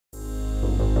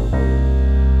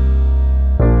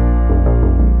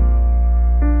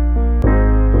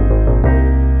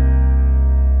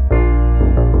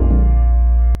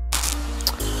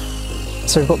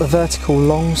So we've got the vertical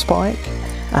long spike,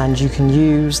 and you can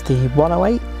use the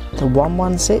 108, the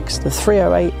 116, the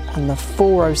 308 and the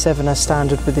 407 as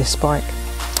standard with this spike.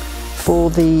 For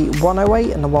the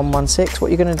 108 and the 116,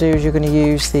 what you're going to do is you're going to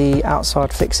use the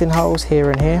outside fixing holes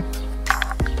here and here.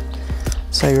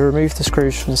 So you remove the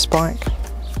screws from the spike.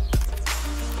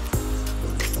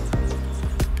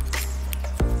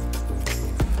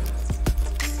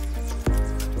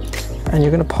 And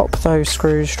you're going to pop those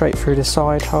screws straight through the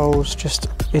side holes just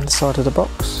inside of the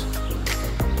box.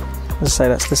 As I say,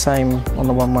 that's the same on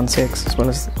the 116 as well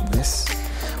as this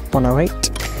 108.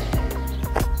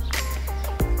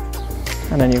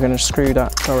 And then you're going to screw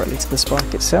that directly to the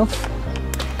spike itself.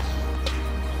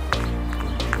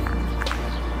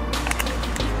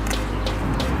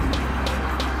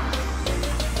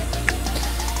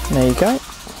 And there you go,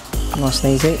 nice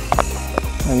and easy.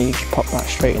 And you just pop that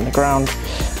straight in the ground.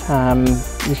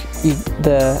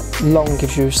 The long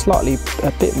gives you slightly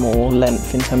a bit more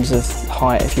length in terms of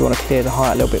height. If you want to clear the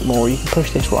height a little bit more, you can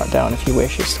push this right down if you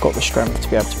wish. It's got the strength to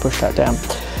be able to push that down.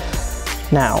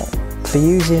 Now, for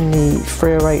using the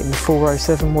 308 and the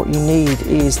 407, what you need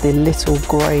is the little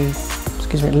grey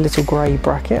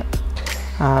bracket.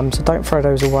 So don't throw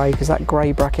those away, because that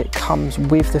grey bracket comes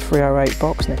with the 308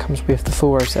 box and it comes with the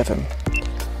 407.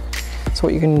 So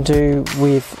what you're going to do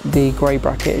with the grey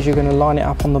bracket is you're going to line it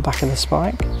up on the back of the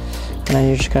spike, and then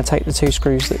you're just going to take the two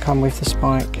screws that come with the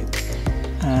spike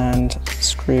and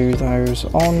screw those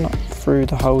on through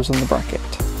the holes on the bracket,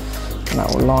 and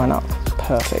that will line up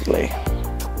perfectly.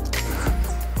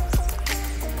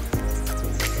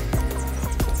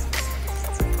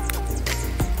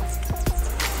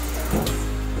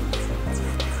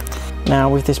 Now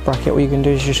with this bracket, what you're going to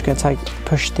do is you're just going to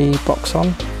push the box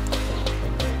on,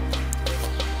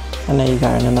 and there you go,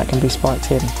 and then that can be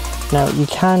spiked in. Now you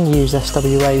can use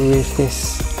SWA with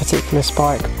this particular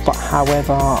spike, but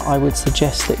however I would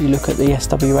suggest that you look at the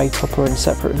SWA topper in a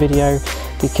separate video,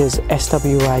 because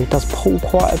SWA does pull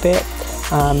quite a bit,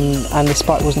 and the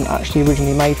spike wasn't actually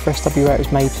originally made for SWA, it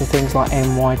was made for things like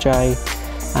nyy-j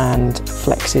and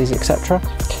flexes, etc.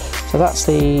 So that's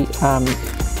the,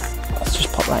 let's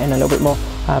just pop that in a little bit more.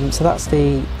 So that's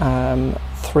the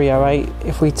 308.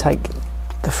 If we take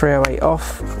the 308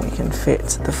 off, we can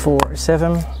fit the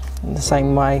 407 in the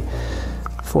same way.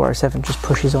 407 just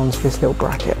pushes onto this little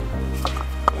bracket.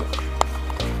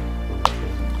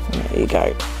 There you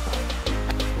go.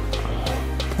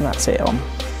 And that's it on.